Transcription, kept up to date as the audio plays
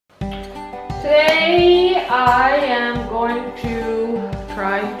Today I am going to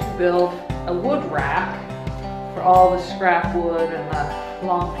try to build a wood rack for all the scrap wood and the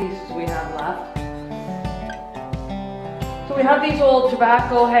long pieces we have left. So we have these old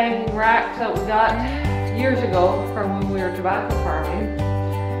tobacco hanging racks that we got years ago from when we were tobacco farming.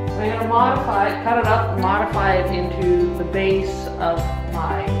 I'm going to modify it, cut it up and modify it into the base of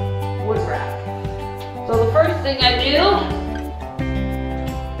my wood rack. So the first thing I do,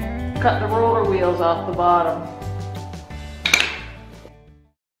 cut the roller wheels off the bottom.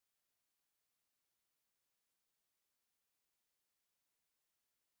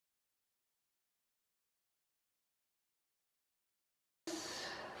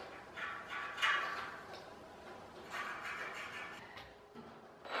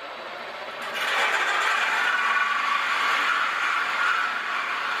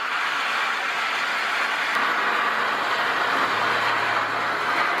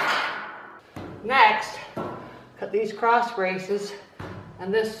 Next, cut these cross braces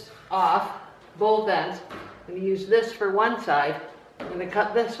and this off, both ends. I'm going to use this for one side. I'm going to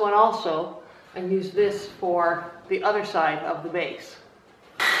cut this one also and use this for the other side of the base.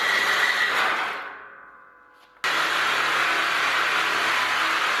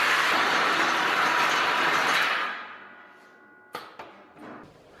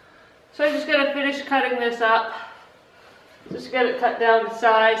 So I'm just going to finish cutting this up. Just get it cut down to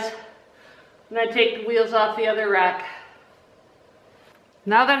size. And I take the wheels off the other rack.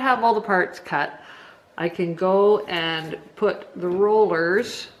 Now that I have all the parts cut, I can go and put the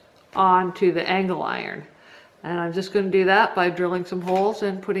rollers onto the angle iron. And I'm just going to do that by drilling some holes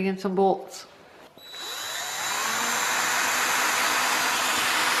and putting in some bolts.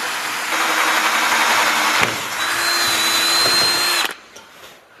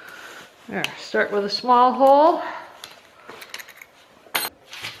 There, start with a small hole.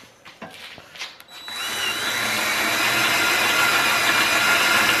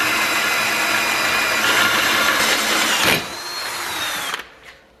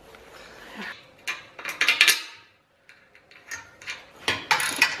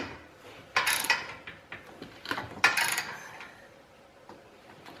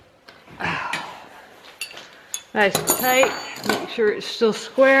 Nice and tight, make sure it's still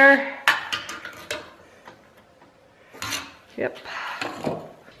square. Yep.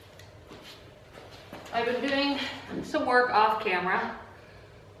 I've been doing some work off camera.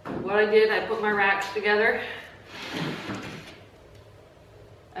 What I did, I put my racks together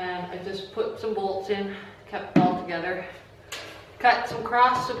and I just put some bolts in, kept it all together. Cut some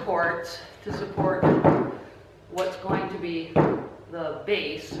cross supports to support what's going to be the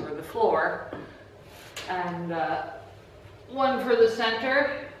base or the floor. And one for the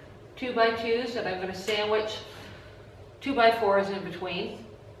center, 2x2s that I'm going to sandwich 2x4s in between,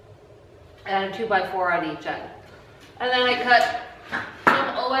 and 2x4 at each end. And then I cut some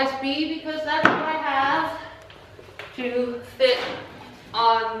OSB because that's what I have to fit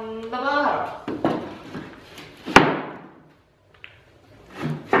on the bottom.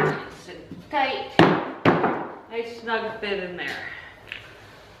 Nice and tight, nice snug fit in there.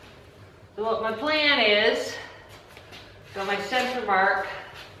 So what my plan is, got my center mark.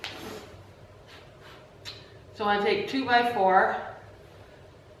 So I take 2x4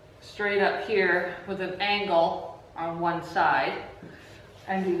 straight up here with an angle on one side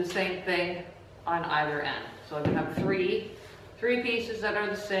and do the same thing on either end. So I'm gonna have three pieces that are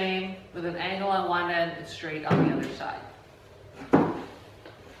the same with an angle on one end and straight on the other side.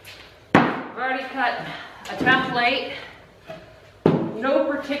 I've already cut a template. No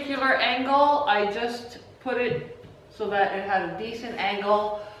particular angle, I just put it so that it had a decent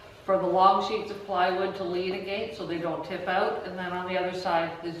angle for the long sheets of plywood to lean against so they don't tip out, and then on the other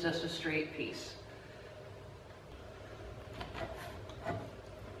side is just a straight piece.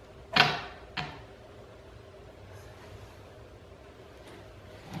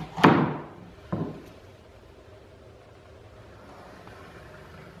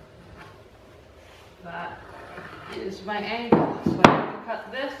 That is my angle. So I'm going to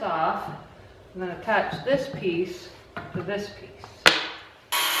cut this off and then attach this piece to this piece.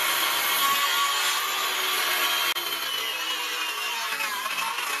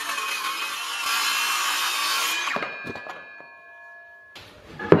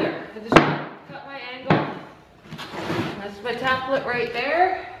 There, I just cut my angle. That's my template right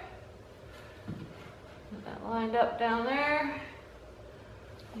there. Get that lined up down there.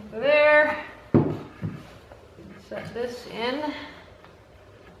 Over there. Set this in,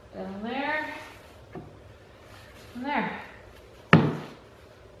 down there, and there.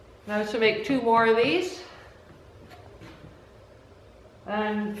 Now to make two more of these,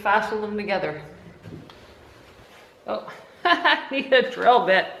 and fasten them together. Oh, I need a drill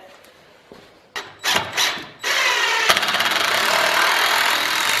bit.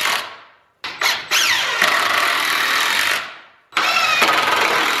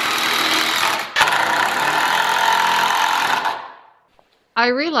 I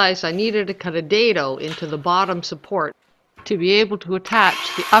realized I needed to cut a dado into the bottom support to be able to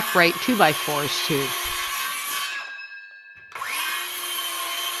attach the upright 2x4s to.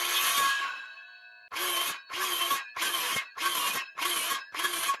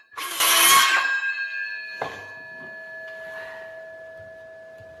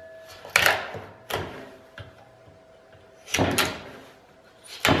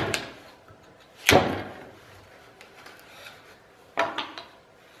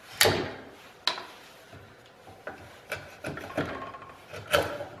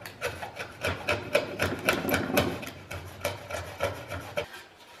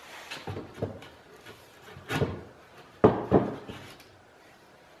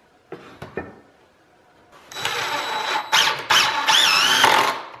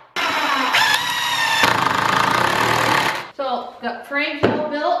 Got frames all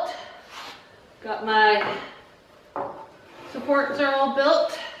built, got my supports are all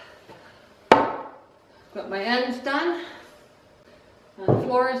built, got my ends done, and the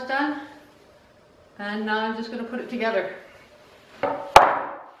floor is done, and now I'm just going to put it together.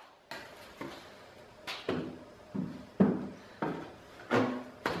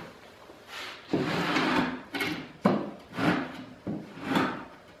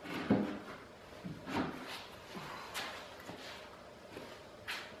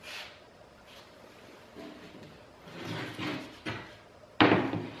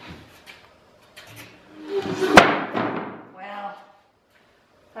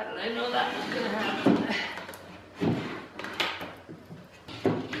 How did I know that was going to happen?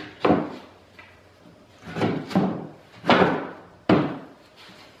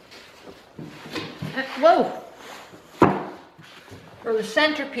 Whoa! For the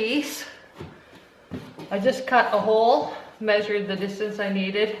centerpiece, I just cut a hole, measured the distance I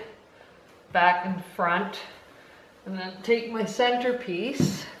needed, back and front, and then take my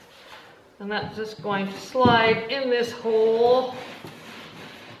centerpiece, and that's just going to slide in this hole.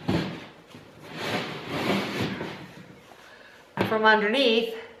 From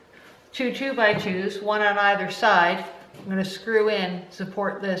underneath, two 2x2s, one on either side. I'm going to screw in,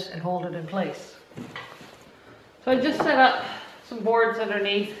 support this, and hold it in place. So I just set up some boards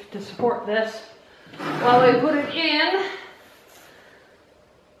underneath to support this while I put it in.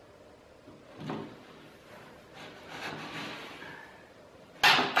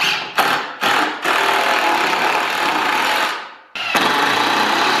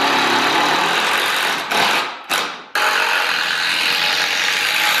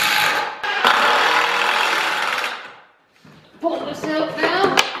 Pull this out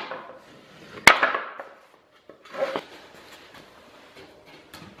now.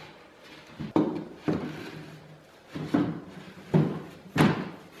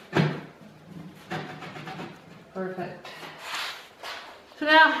 Perfect. So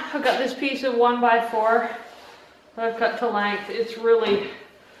now I've got this piece of 1x4 that I've cut to length. It's really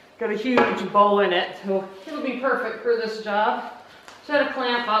got a huge bow in it, so it'll be perfect for this job. Set a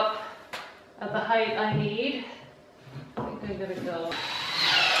clamp up at the height I need. I think I'm gonna go.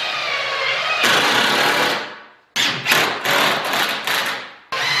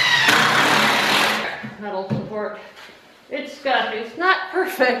 That'll support. It's not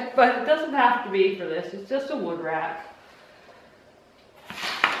perfect, but it doesn't have to be for this. It's just a wood rack.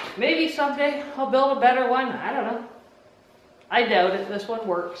 Maybe someday I'll build a better one. I don't know. I doubt it. This one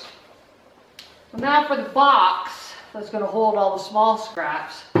works. Now for the box that's going to hold all the small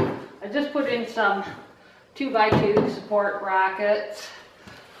scraps. I just put in some 2x2 support brackets,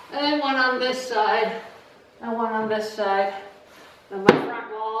 and one on this side, and one on this side. And my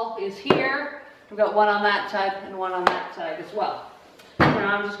front wall is here. I've got one on that side and one on that side as well.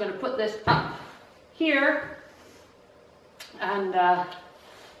 Now I'm just going to put this up here, and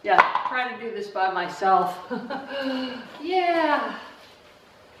yeah, try to do this by myself. Yeah.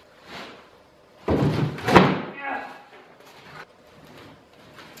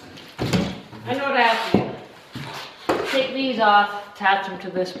 I know what I have to do. Take these off, attach them to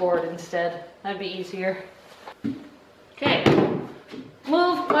this board instead. That'd be easier. Okay,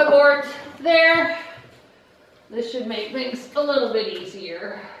 move my boards there. This should make things a little bit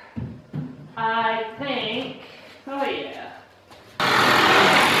easier, I think. Oh yeah.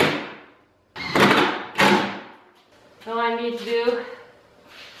 All I need to do,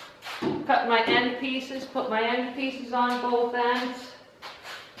 cut my end pieces, put my end pieces on both ends.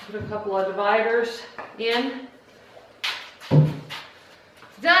 Put a couple of dividers in.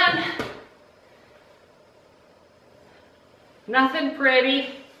 Done. Nothing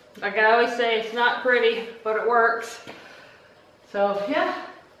pretty. Like I always say, it's not pretty, but it works. So yeah,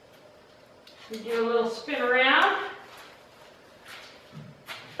 we do a little spin around.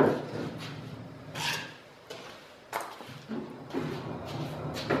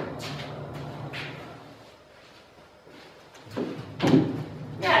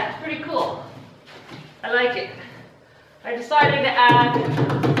 Yeah, it's pretty cool. I like it. I decided to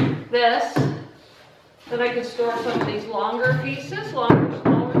add this so that I can store some of these longer pieces,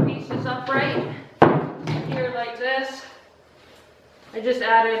 smaller pieces upright here like this. I just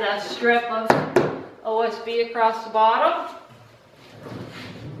added a strip of OSB across the bottom.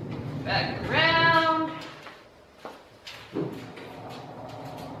 Back around.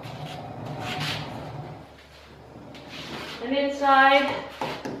 And inside,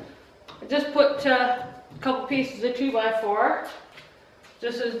 I just put a couple pieces of 2x4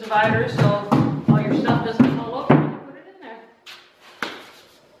 just as dividers so all your stuff doesn't fall over when you put it in there.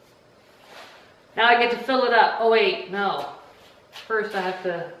 Now I get to fill it up. Oh wait, no. First I have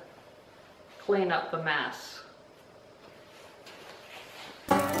to clean up the mess.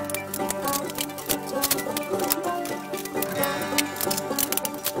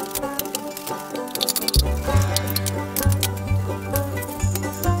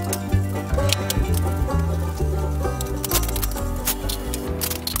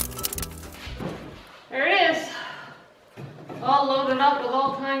 There it is. All loaded up with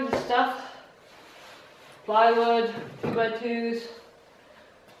all kinds of stuff. Plywood, 2x2s,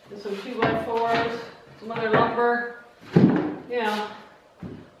 some 2x4s, some other lumber. You know,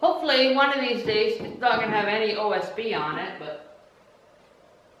 hopefully one of these days it's not going to have any OSB on it,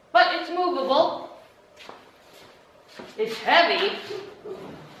 but it's movable. It's heavy,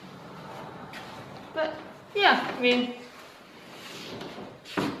 but yeah, I mean,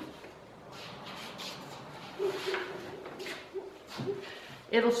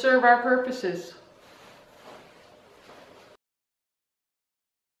 it'll serve our purposes.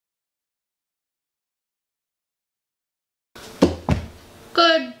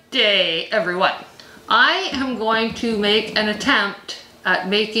 Good day, everyone. I am going to make an attempt at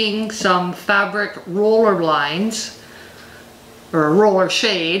making some fabric roller blinds or a roller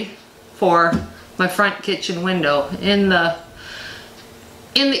shade for my front kitchen window. In the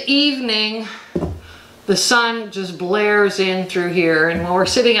evening, the sun just blares in through here, and when we're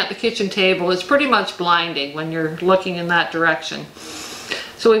sitting at the kitchen table, it's pretty much blinding when you're looking in that direction.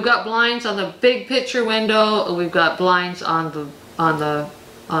 So we've got blinds on the big picture window, and we've got blinds on the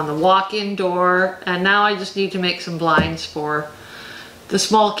walk-in door, and now I just need to make some blinds for the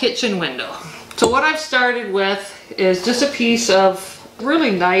small kitchen window. So what I've started with is just a piece of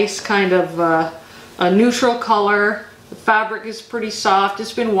really nice kind of a neutral color. The fabric is pretty soft,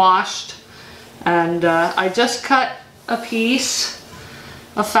 it's been washed, and I just cut a piece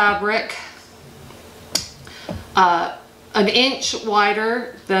of fabric an inch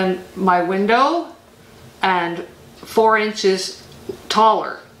wider than my window and 4 inches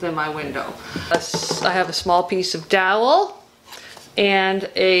taller than my window. I have a small piece of dowel and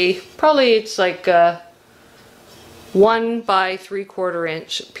probably it's like a 1 by 3/4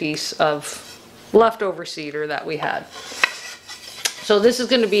 inch piece of leftover cedar that we had. So this is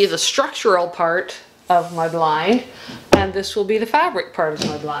going to be the structural part of my blind, and this will be the fabric part of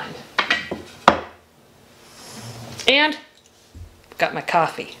my blind. And got my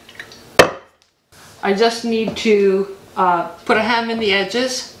coffee. I just need to put a hem in the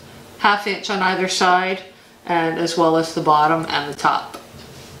edges, 1/2 inch on either side, and as well as the bottom and the top.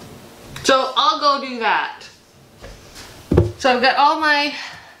 So I'll go do that. So I've got all my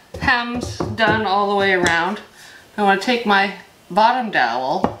hems done all the way around. I want to take my bottom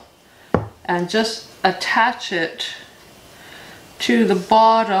dowel and just attach it to the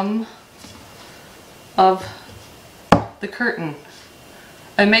bottom of the curtain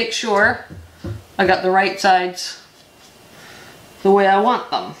and make sure I got the right sides the way I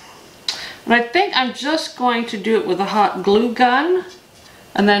want them. And I think I'm just going to do it with a hot glue gun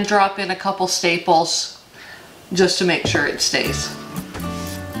and then drop in a couple staples just to make sure it stays.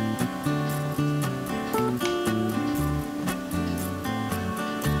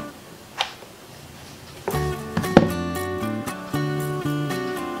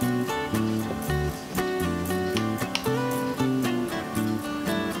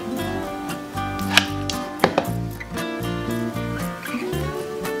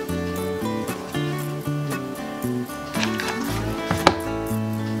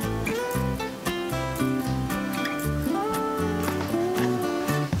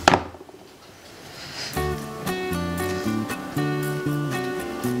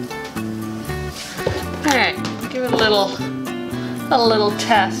 do a little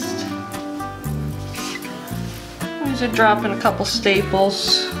test. I'm just dropping a couple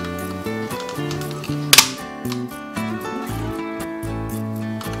staples.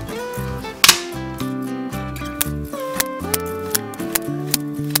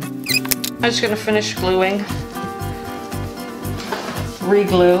 I'm just going to finish gluing,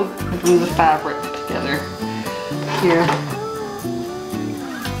 re-glue, and glue the fabric together here.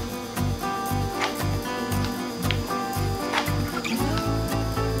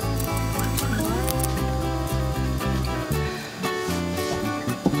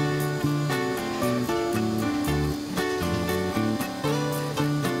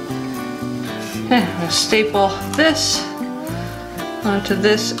 Okay, I'm going to staple this onto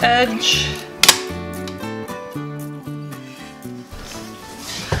this edge.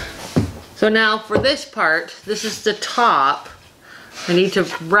 So now for this part, this is the top. I need to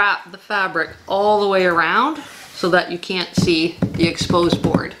wrap the fabric all the way around so that you can't see the exposed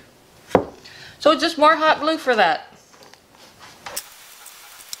board. So just more hot glue for that.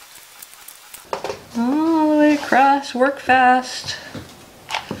 All the way across, work fast.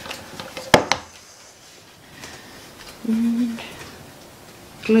 And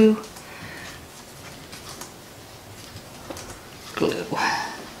glue, glue.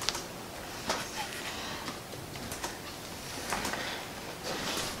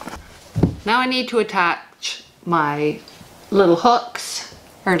 Now I need to attach my little hooks,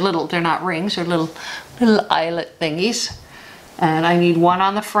 or little, they're not rings, they're little eyelet thingies. And I need one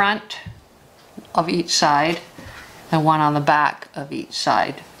on the front of each side and one on the back of each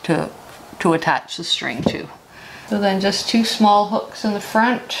side to attach the string to. So then just 2 small hooks in the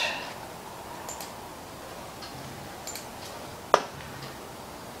front.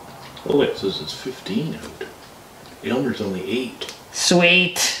 Oh, it says it's 15 out. Elmer's only 8.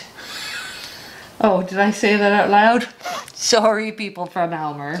 Sweet. Oh, did I say that out loud? Sorry, people from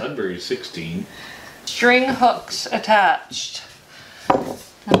Elmer. Sudbury's 16. String hooks attached. And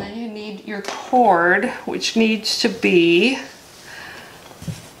then you need your cord, which needs to be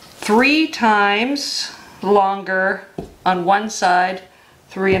 3 times longer on one side,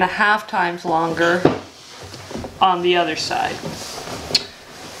 3.5 times longer on the other side.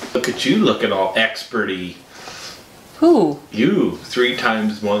 Look at you looking all experty. Who? You. 3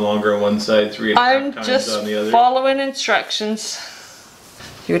 times more longer on one side, 3.5 I'm times just on the other. following instructions.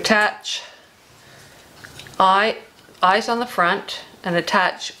 You attach eyes on the front and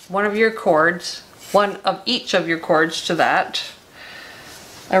attach one of your cords, one of each of your cords to that.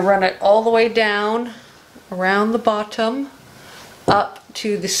 I run it all the way down around the bottom up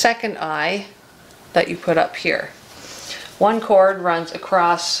to the second eye that you put up here. One cord runs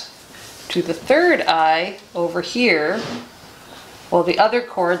across to the third eye over here, while the other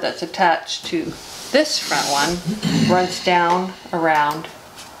cord that's attached to this front one runs down, around,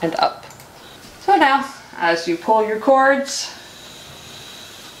 and up. So now, as you pull your cords,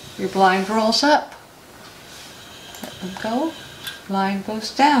 your blind rolls up. Let them go, blind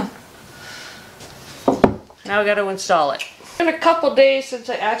goes down. Now I got to install it. It's been a couple days since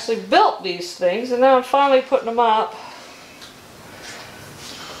I actually built these things, and now I'm finally putting them up.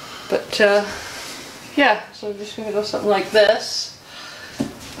 But yeah, so I'm just going to go something like this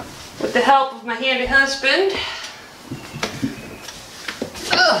with the help of my handy husband.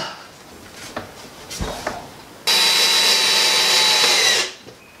 Ugh.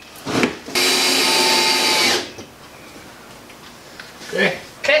 Okay.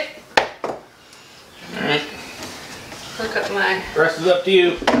 Okay. Alright. Look at my... The rest is up to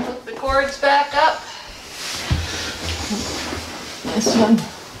you. Hook the cords back up. This one.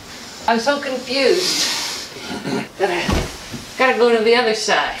 I'm so confused that I gotta go to the other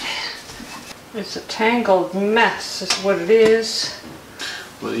side. It's a tangled mess, is what it is.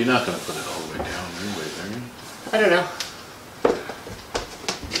 Well, you're not going to put it all the way down anyway, are you? I don't know.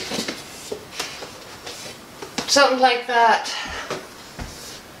 Something like that.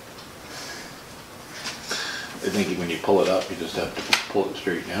 I think when you pull it up, you just have to pull it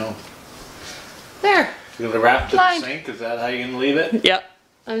straight down. There. You're going to wrap to the Fine. sink? Is that how you're going to leave it? Yep.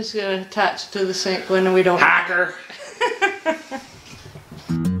 I'm just gonna attach it to the sink when we don't. Hacker!